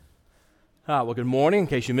Well, good morning. In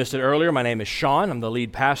case you missed it earlier, my name is Sean. I'm the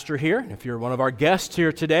lead pastor here. If you're one of our guests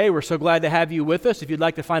here today, we're so glad to have you with us. If you'd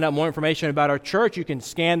like to find out more information about our church, you can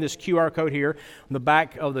scan this QR code here on the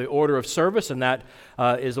back of the order of service, and that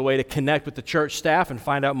is a way to connect with the church staff and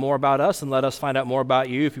find out more about us and let us find out more about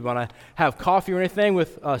you. If you want to have coffee or anything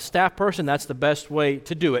with a staff person, that's the best way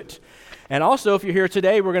to do it. And also, if you're here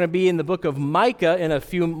today, we're going to be in the book of Micah in a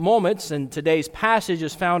few moments, and today's passage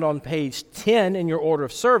is found on page 10 in your order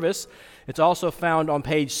of service. It's also found on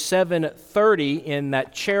page 730 in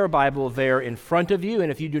that chair Bible there in front of you.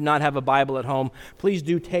 And if you do not have a Bible at home, please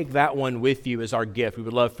do take that one with you as our gift. We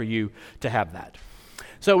would love for you to have that.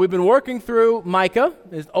 So we've been working through Micah,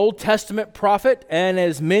 this Old Testament prophet, and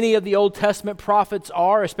as many of the Old Testament prophets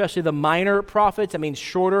are, especially the minor prophets,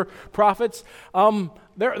 shorter prophets,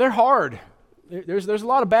 they're hard. There's a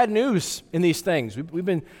lot of bad news in these things. We've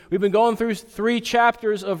been going through 3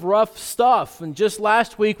 chapters of rough stuff, and just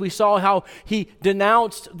last week we saw how he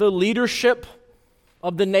denounced the leadership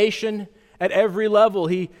of the nation at every level.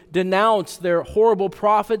 He denounced their horrible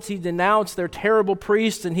prophets, he denounced their terrible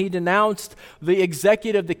priests, and he denounced the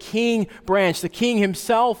executive, the king branch. The king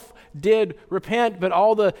himself did repent, but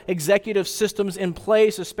all the executive systems in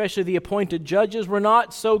place, especially the appointed judges, were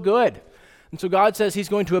not so good. And so God says he's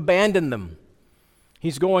going to abandon them.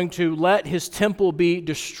 He's going to let his temple be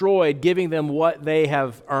destroyed, giving them what they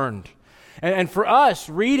have earned. And for us,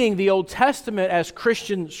 reading the Old Testament as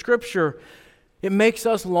Christian scripture, it makes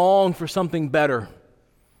us long for something better.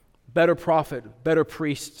 Better prophet, better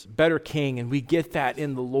priests, better king, and we get that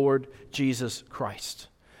in the Lord Jesus Christ.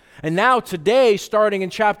 And now today, starting in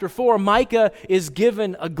chapter 4, Micah is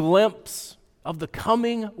given a glimpse of the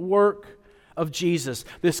coming work of Jesus,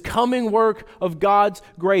 this coming work of God's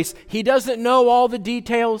grace. He doesn't know all the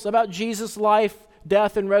details about Jesus' life,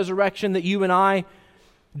 death, and resurrection that you and I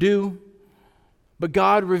do, but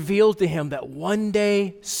God revealed to him that one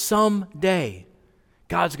day, someday,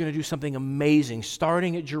 God's going to do something amazing,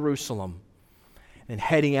 starting at Jerusalem and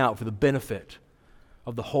heading out for the benefit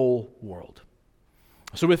of the whole world.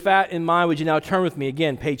 So with that in mind, would you now turn with me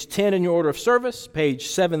again, page 10 in your order of service, page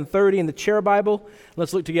 730 in the chair Bible.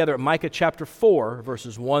 Let's look together at Micah chapter 4,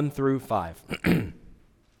 verses 1 through 5. And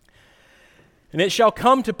it shall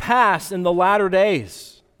come to pass in the latter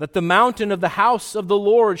days that the mountain of the house of the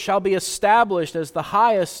Lord shall be established as the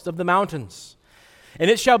highest of the mountains.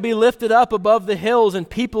 And it shall be lifted up above the hills, and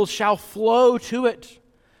people shall flow to it.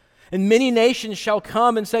 And many nations shall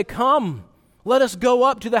come and say, Come, let us go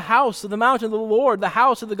up to the house of the mountain of the Lord, the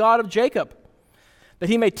house of the God of Jacob, that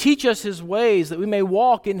he may teach us his ways, that we may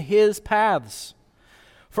walk in his paths.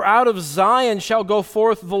 For out of Zion shall go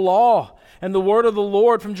forth the law, and the word of the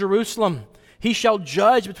Lord from Jerusalem. He shall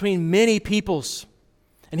judge between many peoples,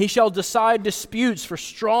 and he shall decide disputes for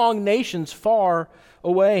strong nations far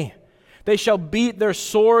away. They shall beat their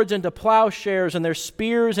swords into plowshares, and their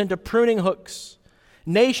spears into pruning hooks.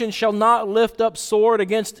 Nation shall not lift up sword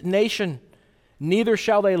against nation, neither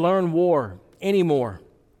shall they learn war any more.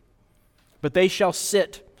 But they shall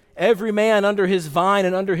sit, every man under his vine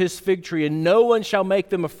and under his fig tree, and no one shall make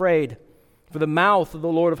them afraid, for the mouth of the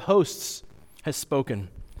Lord of hosts has spoken.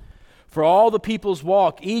 For all the peoples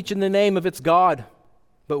walk, each in the name of its God,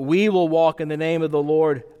 but we will walk in the name of the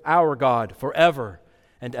Lord our God forever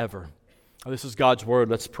and ever. This is God's word.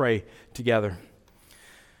 Let's pray together.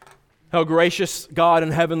 Oh, gracious God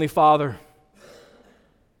and Heavenly Father,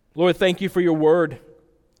 Lord, thank you for your word.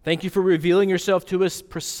 Thank you for revealing yourself to us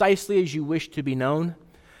precisely as you wish to be known.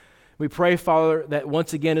 We pray, Father, that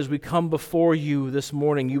once again as we come before you this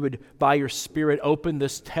morning, you would, by your Spirit, open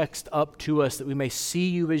this text up to us that we may see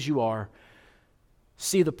you as you are,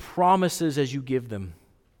 see the promises as you give them,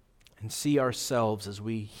 and see ourselves as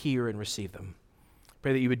we hear and receive them.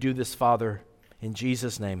 Pray that you would do this, Father, in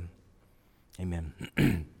Jesus' name.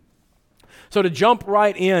 Amen. So to jump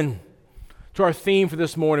right in to our theme for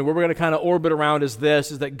this morning, where we're going to kind of orbit around is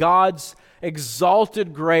that God's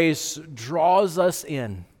exalted grace draws us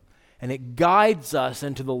in, and it guides us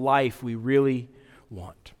into the life we really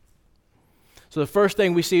want. So the first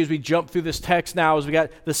thing we see as we jump through this text now is we got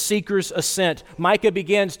the seeker's ascent. Micah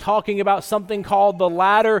begins talking about something called the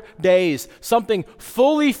latter days. Something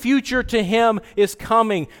fully future to him is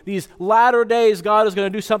coming. These latter days, God is going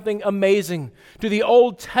to do something amazing. To the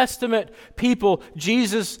Old Testament people,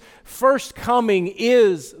 Jesus' first coming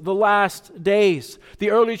is the last days.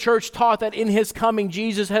 The early church taught that in his coming,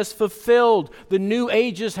 Jesus has fulfilled. The new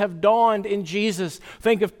ages have dawned in Jesus.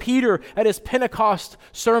 Think of Peter at his Pentecost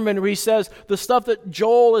sermon where he says, the stuff that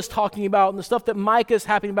Joel is talking about and the stuff that Micah is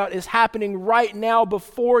happening about is happening right now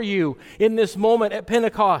before you in this moment at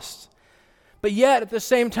Pentecost. But yet, at the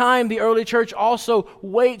same time, the early church also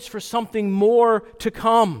waits for something more to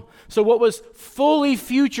come. So what was fully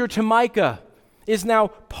future to Micah is now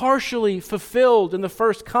partially fulfilled in the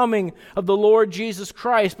first coming of the Lord Jesus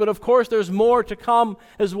Christ. But of course, there's more to come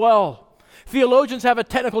as well. Theologians have a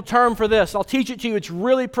technical term for this. I'll teach it to you. It's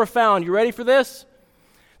really profound. You ready for this?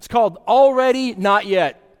 It's called already, not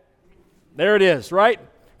yet. There it is, right?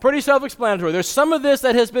 Pretty self-explanatory. There's some of this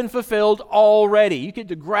that has been fulfilled already. You get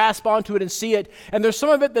to grasp onto it and see it. And there's some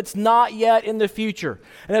of it that's not yet in the future.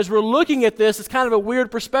 And as we're looking at this, it's kind of a weird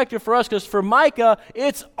perspective for us because for Micah,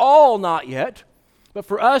 it's all not yet. But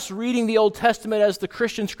for us, reading the Old Testament as the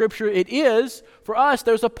Christian scripture it is, for us,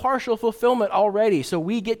 there's a partial fulfillment already. So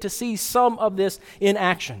we get to see some of this in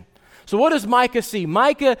action. So what does Micah see?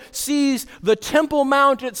 Micah sees the Temple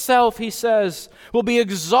Mount itself, he says, will be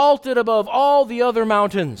exalted above all the other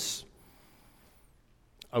mountains.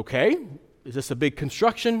 Okay, is this a big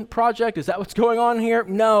construction project? Is that what's going on here?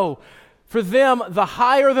 No. For them, the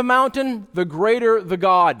higher the mountain, the greater the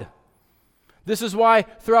God. This is why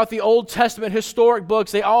throughout the Old Testament historic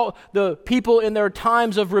books, the people in their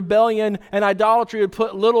times of rebellion and idolatry would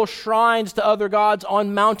put little shrines to other gods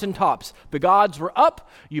on mountaintops. The gods were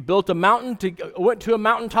up. You built a mountain, went to a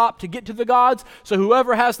mountaintop to get to the gods. So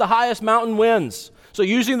whoever has the highest mountain wins. So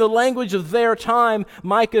using the language of their time,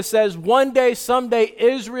 Micah says, one day, someday,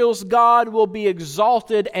 Israel's God will be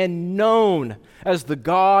exalted and known as the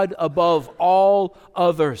God above all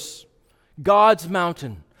others. God's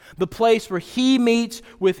mountain, the place where he meets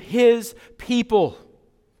with his people,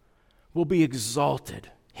 will be exalted.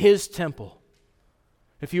 His temple.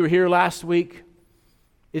 If you were here last week,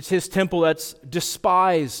 it's his temple that's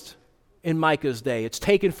despised in Micah's day. It's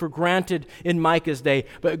taken for granted in Micah's day.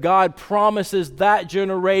 But God promises that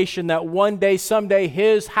generation that one day, someday,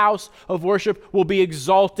 his house of worship will be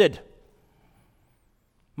exalted.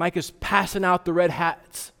 Micah's passing out the red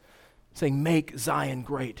hats, saying, make Zion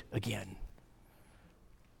great again.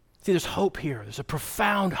 See, there's hope here. There's a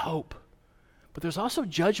profound hope. But there's also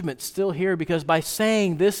judgment still here because by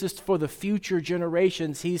saying this is for the future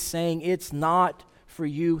generations, he's saying it's not for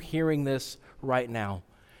you hearing this right now.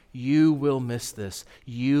 You will miss this.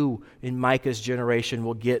 You, in Micah's generation,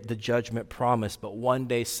 will get the judgment promised. But one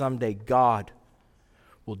day, someday, God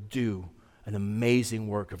will do an amazing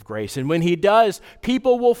work of grace. And when he does,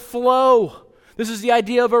 people will flow. This is the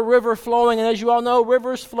idea of a river flowing, and as you all know,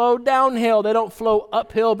 rivers flow downhill. They don't flow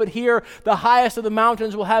uphill, but here, the highest of the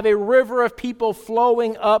mountains will have a river of people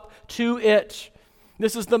flowing up to it.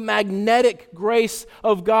 This is the magnetic grace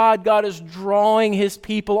of God. God is drawing his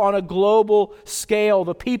people on a global scale.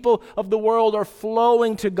 The people of the world are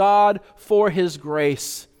flowing to God for his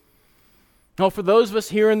grace. Now, for those of us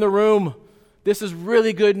here in the room, this is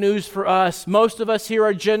really good news for us. Most of us here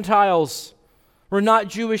are Gentiles. We're not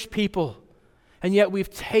Jewish people. And yet we've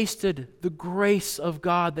tasted the grace of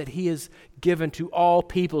God that he has given to all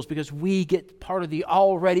peoples because we get part of the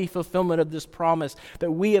already fulfillment of this promise that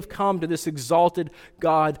we have come to this exalted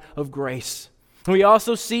God of grace. And we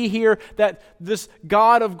also see here that this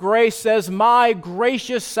God of grace says, my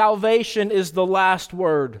gracious salvation is the last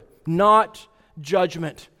word, not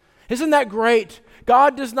judgment. Isn't that great?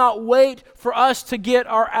 God does not wait for us to get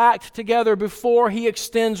our act together before he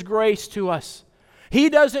extends grace to us. He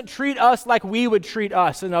doesn't treat us like we would treat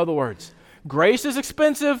us, in other words. Grace is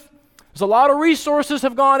expensive. There's a lot of resources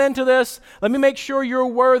have gone into this. Let me make sure you're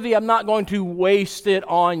worthy. I'm not going to waste it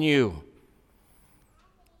on you.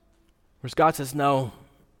 Whereas God says, no,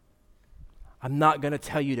 I'm not going to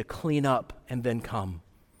tell you to clean up and then come.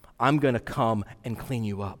 I'm going to come and clean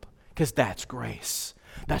you up because that's grace.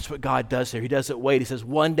 That's what God does here. He doesn't wait. He says,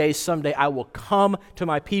 one day, someday, I will come to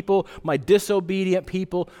my people, my disobedient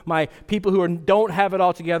people, my people who don't have it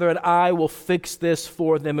all together, and I will fix this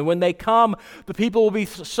for them. And when they come, the people will be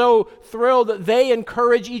so thrilled that they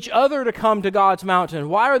encourage each other to come to God's mountain.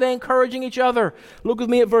 Why are they encouraging each other? Look with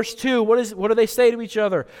me at verse 2. What do they say to each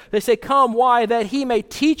other? They say, come, why? That he may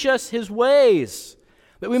teach us his ways,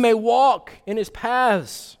 that we may walk in his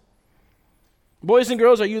paths. Boys and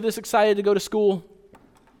girls, are you this excited to go to school?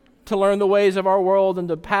 To learn the ways of our world and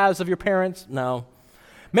the paths of your parents? No.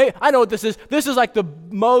 I know what this is. This is like the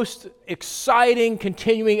most exciting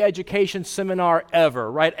continuing education seminar ever,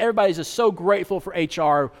 right? Everybody's just so grateful for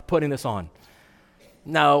HR putting this on.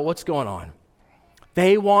 No, what's going on?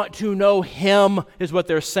 They want to know him, is what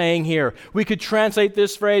they're saying here. We could translate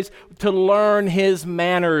this phrase to learn his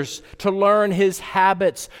manners, to learn his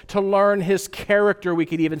habits, to learn his character, we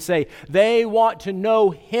could even say. They want to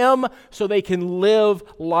know him so they can live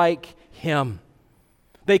like him.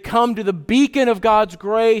 They come to the beacon of God's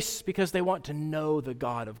grace because they want to know the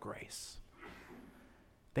God of grace.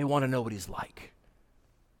 They want to know what he's like.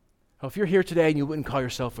 Well, if you're here today and you wouldn't call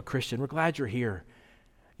yourself a Christian, we're glad you're here.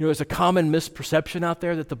 You know, there's a common misperception out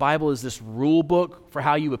there that the Bible is this rule book for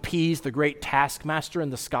how you appease the great taskmaster in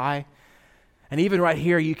the sky. And even right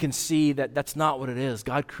here, you can see that that's not what it is.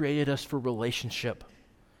 God created us for relationship.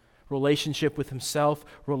 Relationship with himself,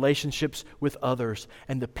 relationships with others.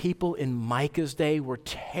 And the people in Micah's day were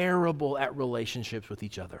terrible at relationships with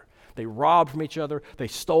each other. They robbed from each other. They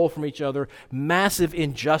stole from each other. Massive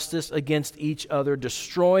injustice against each other,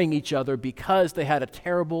 destroying each other because they had a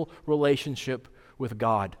terrible relationship with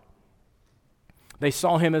God. They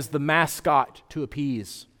saw him as the mascot to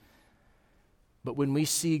appease. But when we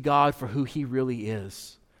see God for who he really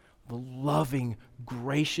is, the loving,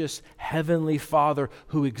 gracious, heavenly Father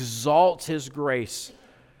who exalts his grace,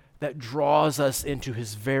 that draws us into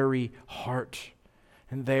his very heart.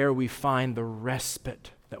 And there we find the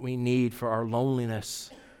respite that we need for our loneliness,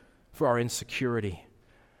 for our insecurity.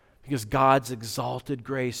 Because God's exalted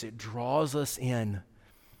grace, it draws us in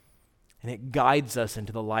and it guides us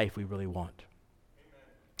into the life we really want.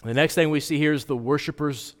 The next thing we see here is the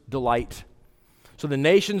worshiper's delight. So the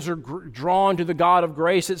nations are drawn to the God of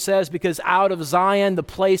grace, it says, because out of Zion, the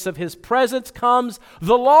place of his presence, comes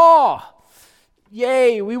the law.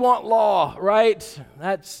 Yay, we want law, right?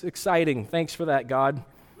 That's exciting. Thanks for that, God.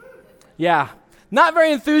 Yeah, not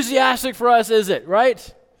very enthusiastic for us, is it,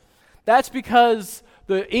 right? That's because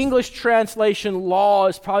the English translation law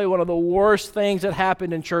is probably one of the worst things that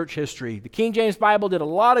happened in church history. The King James Bible did a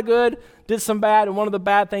lot of good, did some bad, and one of the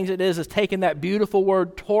bad things it is taking that beautiful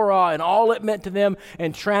word Torah and all it meant to them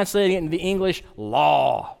and translating it into the English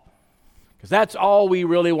law. Because that's all we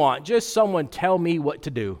really want. Just someone tell me what to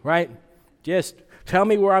do, right? Just tell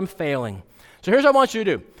me where I'm failing. So here's what I want you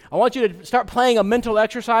to do. I want you to start playing a mental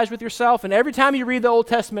exercise with yourself, and every time you read the Old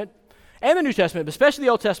Testament and the New Testament, but especially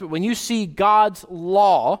the Old Testament, when you see God's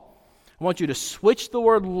law, I want you to switch the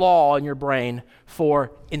word law in your brain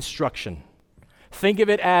for instruction. Think of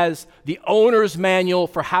it as the owner's manual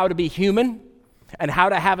for how to be human and how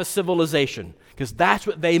to have a civilization, because that's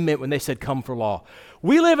what they meant when they said come for law.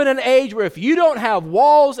 We live in an age where if you don't have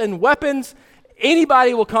walls and weapons,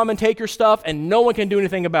 anybody will come and take your stuff and no one can do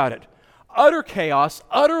anything about it. Utter chaos,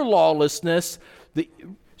 utter lawlessness. The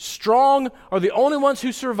strong are the only ones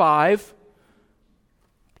who survive.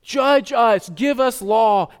 Judge us, give us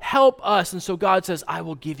law, help us. And so God says, I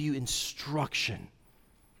will give you instruction.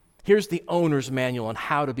 Here's the owner's manual on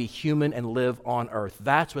how to be human and live on earth.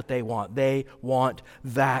 That's what they want. They want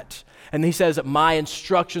that. And he says that my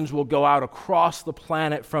instructions will go out across the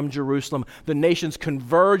planet from Jerusalem. The nations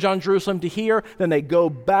converge on Jerusalem to hear, then they go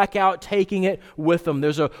back out taking it with them.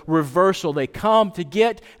 There's a reversal. They come to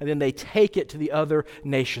get, and then they take it to the other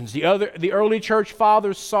nations. The early church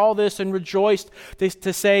fathers saw this and rejoiced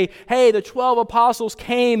to say, hey, the 12 apostles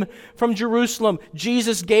came from Jerusalem.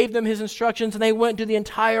 Jesus gave them his instructions, and they went to the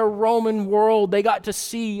entire Roman world. They got to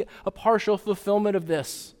see a partial fulfillment of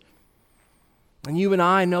this. And you and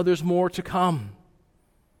I know there's more to come.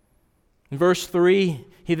 In verse 3,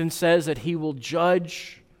 he then says that he will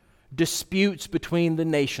judge disputes between the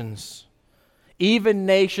nations, even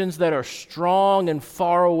nations that are strong and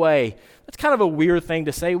far away. That's kind of a weird thing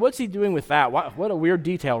to say. What's he doing with that? What a weird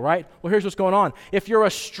detail, right? Well, here's what's going on. If you're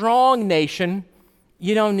a strong nation,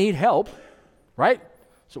 you don't need help, right?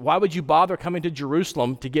 So why would you bother coming to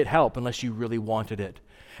Jerusalem to get help unless you really wanted it?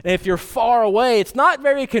 And if you're far away, it's not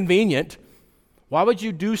very convenient. Why would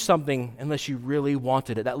you do something unless you really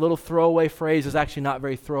wanted it? That little throwaway phrase is actually not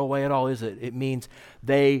very throwaway at all, is it? It means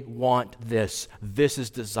they want this. This is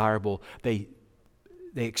desirable. They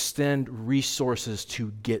extend resources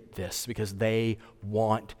to get this because they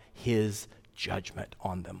want his judgment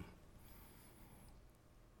on them.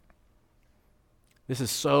 This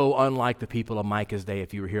is so unlike the people of Micah's day,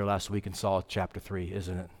 if you were here last week and saw chapter 3,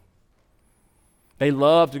 isn't it? They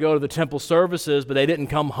loved to go to the temple services, but they didn't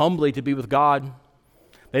come humbly to be with God.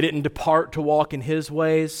 They didn't depart to walk in his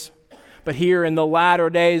ways. But here in the latter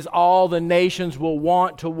days, all the nations will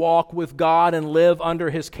want to walk with God and live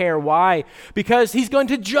under his care. Why? Because he's going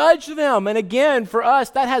to judge them. And again, for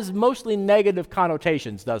us, that has mostly negative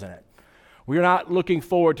connotations, doesn't it? We're not looking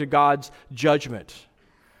forward to God's judgment.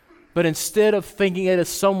 But instead of thinking it as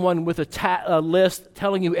someone with a list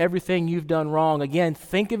telling you everything you've done wrong, again,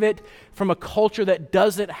 think of it from a culture that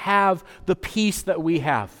doesn't have the peace that we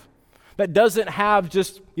have. That doesn't have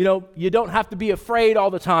just, you don't have to be afraid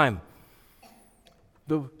all the time.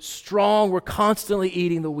 The strong were constantly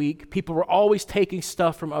eating the weak. People were always taking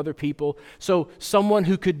stuff from other people. So someone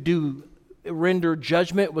who could render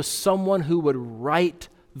judgment was someone who would right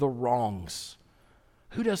the wrongs.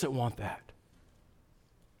 Who doesn't want that?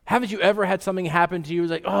 Haven't you ever had something happen to you?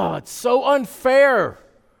 It's like, oh, it's so unfair.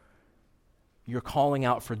 You're calling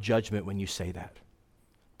out for judgment when you say that.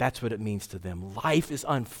 That's what it means to them. Life is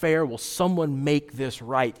unfair. Will someone make this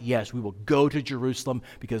right? Yes, we will go to Jerusalem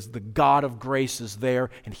because the God of grace is there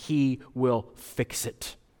and he will fix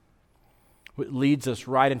it. It leads us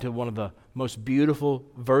right into one of the most beautiful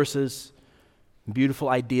verses, beautiful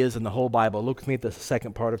ideas in the whole Bible. Look with me at the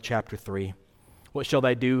second part of chapter 3. What shall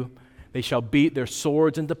they do? They shall beat their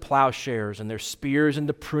swords into plowshares and their spears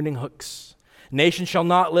into pruning hooks. Nation shall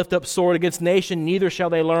not lift up sword against nation, neither shall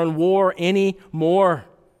they learn war any more.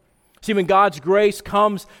 See, when God's grace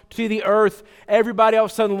comes to the earth, everybody all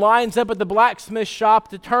of a sudden lines up at the blacksmith shop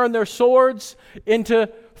to turn their swords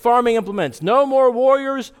into farming implements. No more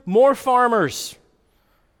warriors, more farmers.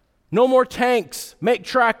 No more tanks, make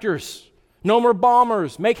tractors. No more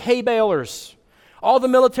bombers, make hay balers. All the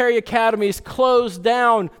military academies close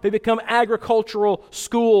down. They become agricultural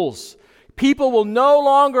schools. People will no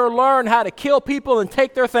longer learn how to kill people and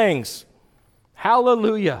take their things.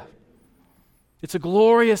 Hallelujah. It's a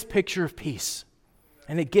glorious picture of peace.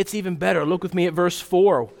 And it gets even better. Look with me at verse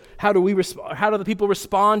 4. How do the people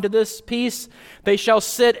respond to this peace? They shall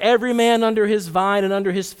sit every man under his vine and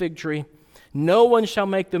under his fig tree. No one shall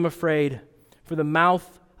make them afraid, for the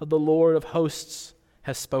mouth of the Lord of hosts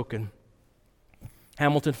has spoken.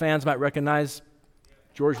 Hamilton fans might recognize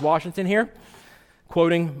George Washington here,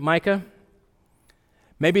 quoting Micah.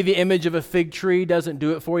 Maybe the image of a fig tree doesn't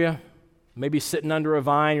do it for you. Maybe sitting under a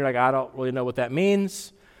vine, you're like, I don't really know what that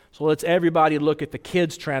means. So let's everybody look at the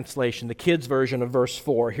kids' translation, the kids' version of verse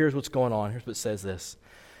 4. Here's what's going on. Here's what says this.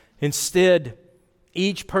 Instead,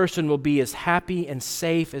 each person will be as happy and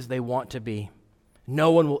safe as they want to be.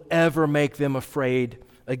 No one will ever make them afraid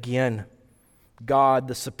again. God,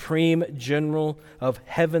 the supreme general of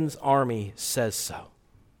heaven's army, says so.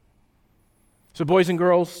 So boys and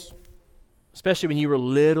girls, especially when you were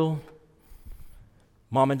little,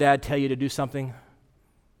 Mom and Dad tell you to do something,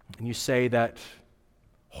 and you say that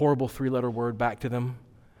horrible 3-letter word back to them.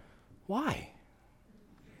 Why?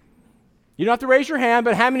 You don't have to raise your hand,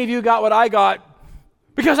 but how many of you got what I got?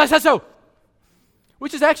 Because I said so.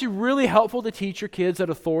 Which is actually really helpful to teach your kids that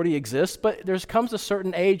authority exists, but there comes a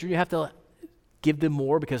certain age where you have to give them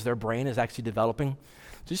more because their brain is actually developing.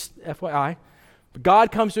 Just FYI. But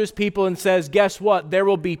God comes to his people and says, guess what? There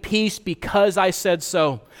will be peace because I said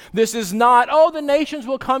so. This is not, the nations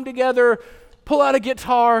will come together, pull out a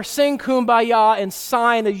guitar, sing Kumbaya, and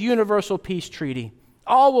sign a universal peace treaty.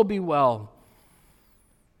 All will be well.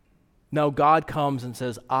 No, God comes and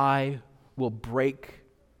says, I will break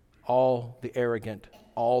all the arrogant,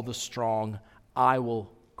 all the strong. I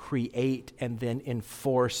will create and then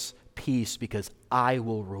enforce peace because I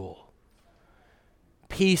will rule.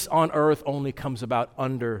 Peace on earth only comes about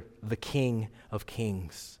under the King of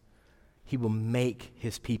Kings. He will make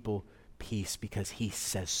his people peace because he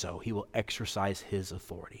says so. He will exercise his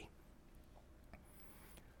authority.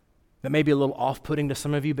 That may be a little off-putting to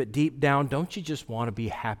some of you, but deep down, don't you just want to be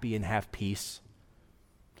happy and have peace?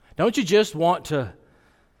 Don't you just want to,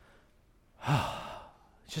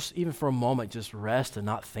 just even for a moment, just rest and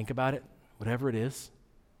not think about it, whatever it is?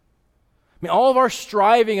 I mean, all of our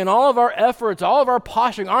striving and all of our efforts, all of our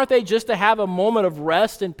posturing, aren't they just to have a moment of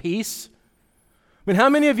rest and peace? I mean, how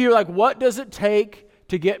many of you are like, what does it take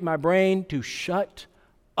to get my brain to shut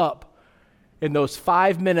up in those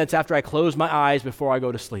 5 minutes after I close my eyes before I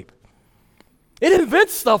go to sleep? It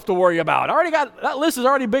invents stuff to worry about. That list is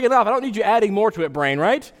already big enough. I don't need you adding more to it, brain,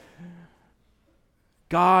 right?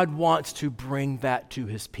 God wants to bring that to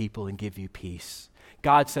his people and give you peace.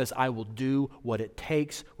 God says, I will do what it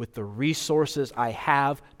takes with the resources I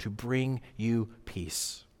have to bring you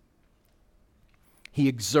peace. He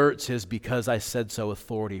exerts his because I said so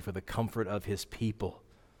authority for the comfort of his people.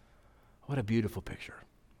 What a beautiful picture.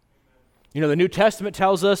 You know, the New Testament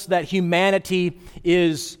tells us that humanity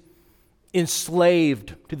is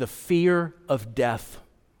enslaved to the fear of death,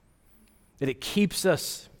 that it keeps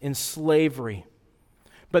us in slavery.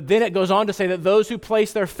 But then it goes on to say that those who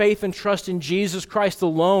place their faith and trust in Jesus Christ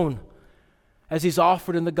alone, as he's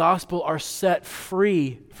offered in the gospel, are set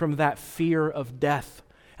free from that fear of death.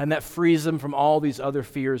 And that frees them from all these other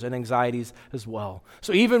fears and anxieties as well.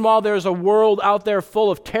 So even while there's a world out there full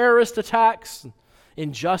of terrorist attacks,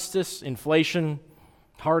 injustice, inflation,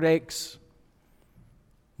 heartaches,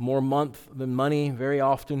 more month than money very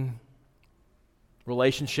often,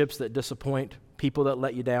 relationships that disappoint, people that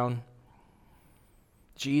let you down,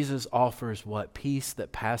 Jesus offers what? Peace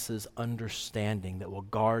that passes understanding, that will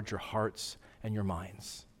guard your hearts and your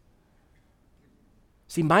minds.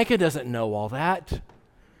 See, Micah doesn't know all that,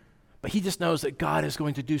 but he just knows that God is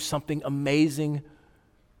going to do something amazing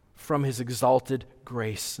from his exalted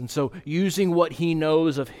grace. And so using what he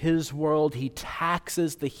knows of his world, he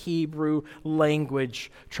taxes the Hebrew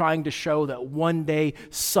language, trying to show that one day,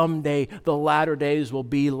 someday, the latter days will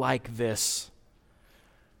be like this.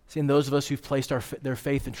 See, and those of us who've placed their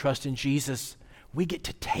faith and trust in Jesus, we get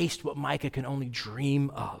to taste what Micah can only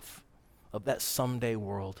dream of that someday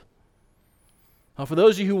world. Now, for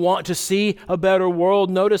those of you who want to see a better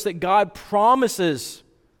world, notice that God promises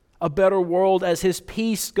a better world as his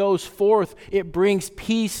peace goes forth. It brings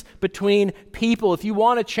peace between people. If you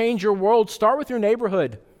want to change your world, start with your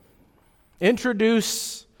neighborhood.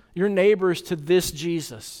 Introduce your neighbors to this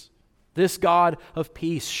Jesus, this God of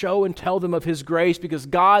peace. Show and tell them of his grace, because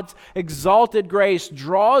God's exalted grace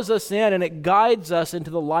draws us in and it guides us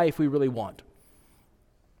into the life we really want.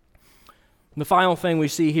 And the final thing we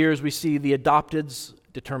see here is we see the adopted's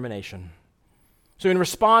determination. So in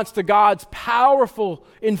response to God's powerful,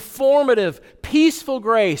 informative, peaceful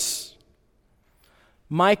grace,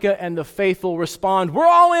 Micah and the faithful respond, we're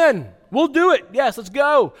all in. We'll do it. Yes, let's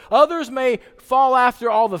go. Others may fall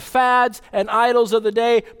after all the fads and idols of the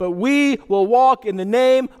day, but we will walk in the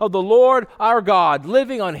name of the Lord our God,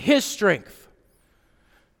 living on his strength.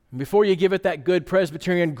 And before you give it that good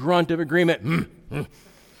Presbyterian grunt of agreement,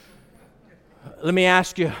 let me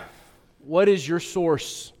ask you, what is your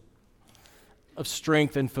source of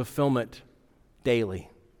strength and fulfillment daily?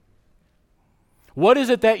 What is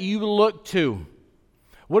it that you look to?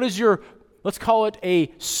 What is your, let's call it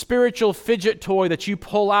a spiritual fidget toy that you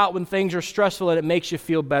pull out when things are stressful and it makes you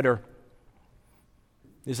feel better?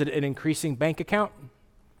 Is it an increasing bank account?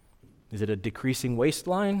 Is it a decreasing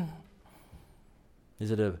waistline?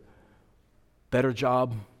 Is it a better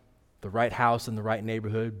job, the right house in the right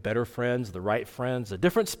neighborhood, better friends, the right friends, a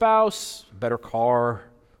different spouse, better car,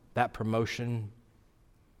 that promotion,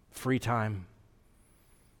 free time?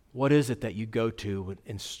 What is it that you go to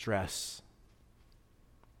in stress?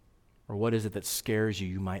 Or what is it that scares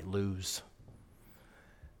you might lose?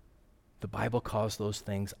 The Bible calls those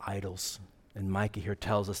things idols. And Micah here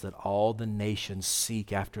tells us that all the nations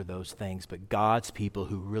seek after those things, but God's people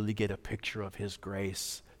who really get a picture of his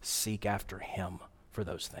grace seek after him for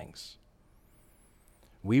those things.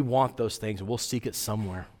 We want those things, and we'll seek it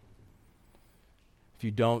somewhere. If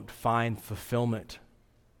you don't find fulfillment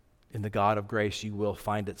in the God of grace, you will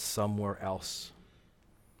find it somewhere else.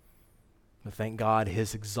 But thank God,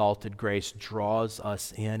 his exalted grace draws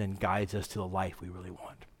us in and guides us to the life we really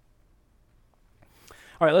want.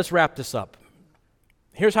 All right, let's wrap this up.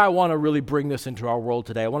 Here's how I want to really bring this into our world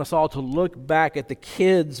today. I want us all to look back at the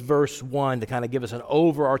kids, verse 1, to kind of give us an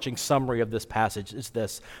overarching summary of this passage. It's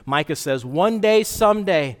this. Micah says, one day,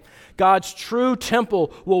 someday, God's true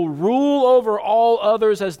temple will rule over all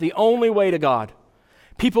others as the only way to God.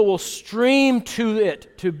 People will stream to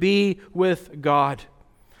it to be with God.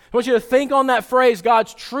 I want you to think on that phrase,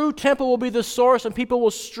 God's true temple will be the source and people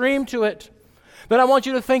will stream to it. Then I want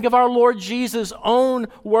you to think of our Lord Jesus' own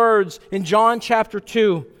words in John chapter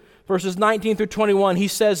 2, verses 19 through 21. He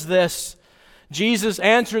says this, Jesus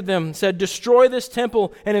answered them, said, destroy this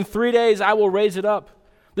temple, and in 3 days I will raise it up.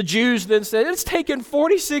 The Jews then said, it's taken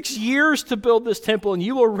 46 years to build this temple, and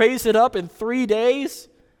you will raise it up in 3 days?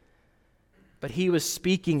 But he was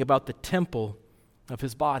speaking about the temple of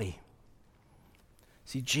his body.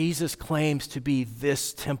 See, Jesus claims to be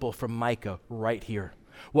this temple from Micah right here.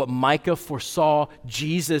 What Micah foresaw,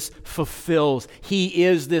 Jesus fulfills. He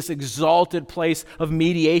is this exalted place of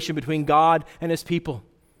mediation between God and his people.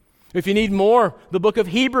 If you need more, the book of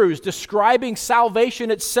Hebrews, describing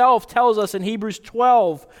salvation itself, tells us in Hebrews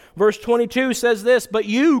 12, verse 22 says this, but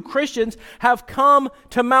you, Christians, have come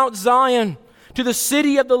to Mount Zion, to the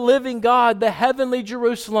city of the living God, the heavenly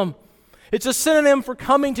Jerusalem. It's a synonym for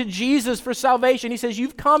coming to Jesus for salvation. He says,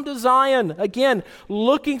 you've come to Zion. Again,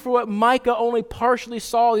 looking for what Micah only partially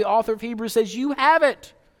saw. The author of Hebrews says, you have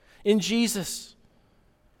it in Jesus.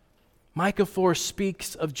 Micah 4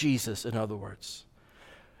 speaks of Jesus, in other words.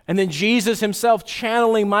 And then Jesus himself,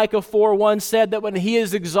 channeling Micah 4:1, said that when he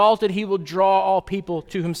is exalted, he will draw all people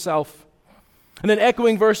to himself. And then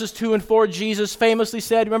echoing verses 2 and 4, Jesus famously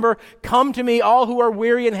said, remember, come to me, all who are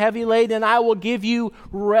weary and heavy laden, and I will give you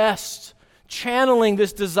rest. Channeling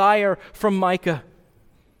this desire from Micah.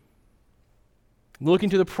 Looking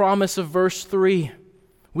to the promise of verse 3,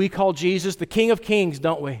 we call Jesus the King of Kings,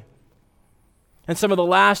 don't we? And some of the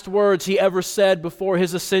last words he ever said before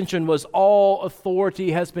his ascension was, all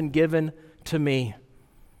authority has been given to me.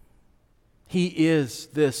 He is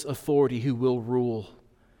this authority who will rule.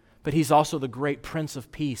 But he's also the great Prince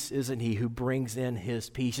of Peace, isn't he, who brings in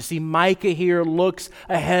his peace. You see, Micah here looks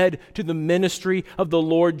ahead to the ministry of the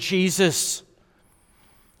Lord Jesus.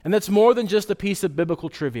 And that's more than just a piece of biblical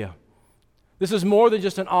trivia. This is more than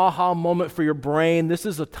just an aha moment for your brain. This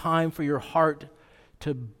is a time for your heart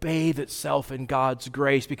to bathe itself in God's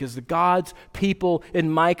grace, because the God's people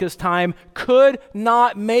in Micah's time could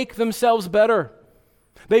not make themselves better.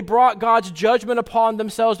 They brought God's judgment upon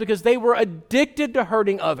themselves because they were addicted to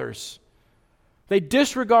hurting others. They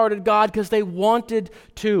disregarded God because they wanted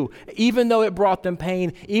to, even though it brought them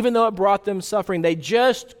pain, even though it brought them suffering. They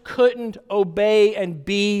just couldn't obey and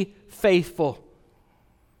be faithful.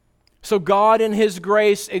 So God in His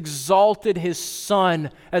grace exalted His Son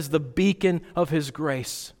as the beacon of His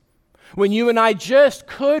grace. When you and I just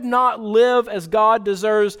could not live as God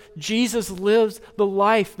deserves, Jesus lives the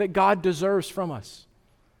life that God deserves from us.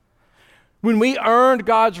 When we earned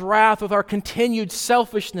God's wrath with our continued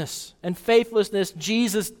selfishness and faithlessness,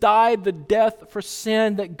 Jesus died the death for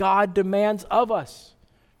sin that God demands of us.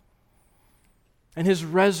 And His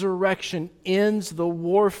resurrection ends the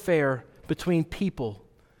warfare between people,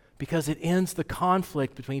 because it ends the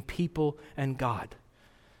conflict between people and God.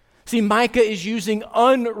 See, Micah is using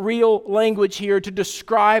unreal language here to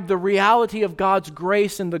describe the reality of God's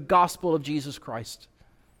grace in the gospel of Jesus Christ.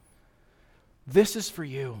 This is for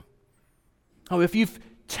you. Oh, if you've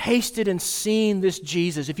tasted and seen this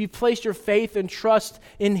Jesus, if you've placed your faith and trust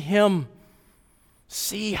in Him,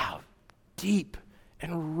 see how deep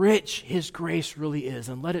and rich His grace really is,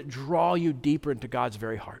 and let it draw you deeper into God's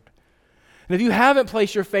very heart. And if you haven't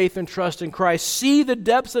placed your faith and trust in Christ, see the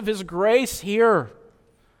depths of His grace here.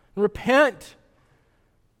 Repent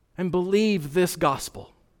and believe this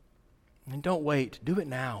gospel. And don't wait. Do it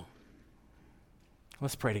now.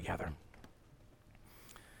 Let's pray together.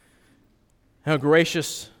 Now,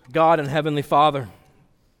 gracious God and Heavenly Father,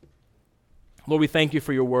 Lord, we thank You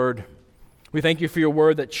for Your word. We thank You for Your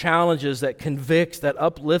word that challenges, that convicts, that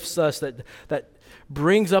uplifts us, that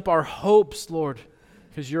brings up our hopes, Lord,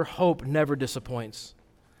 because Your hope never disappoints.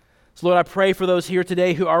 So, Lord, I pray for those here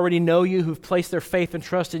today who already know You, who've placed their faith and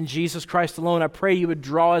trust in Jesus Christ alone. I pray You would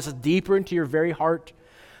draw us deeper into Your very heart,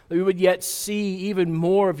 that we would yet see even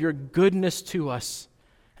more of Your goodness to us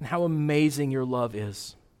and how amazing Your love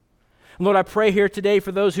is. And Lord, I pray here today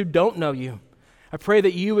for those who don't know You. I pray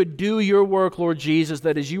that You would do Your work, Lord Jesus,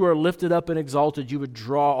 that as You are lifted up and exalted, You would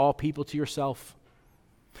draw all people to Yourself.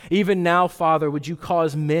 Even now, Father, would You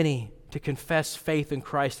cause many to confess faith in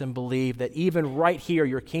Christ and believe that even right here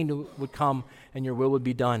Your kingdom would come and Your will would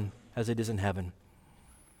be done as it is in heaven.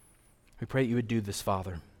 We pray that You would do this,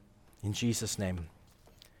 Father. In Jesus' name,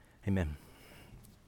 amen.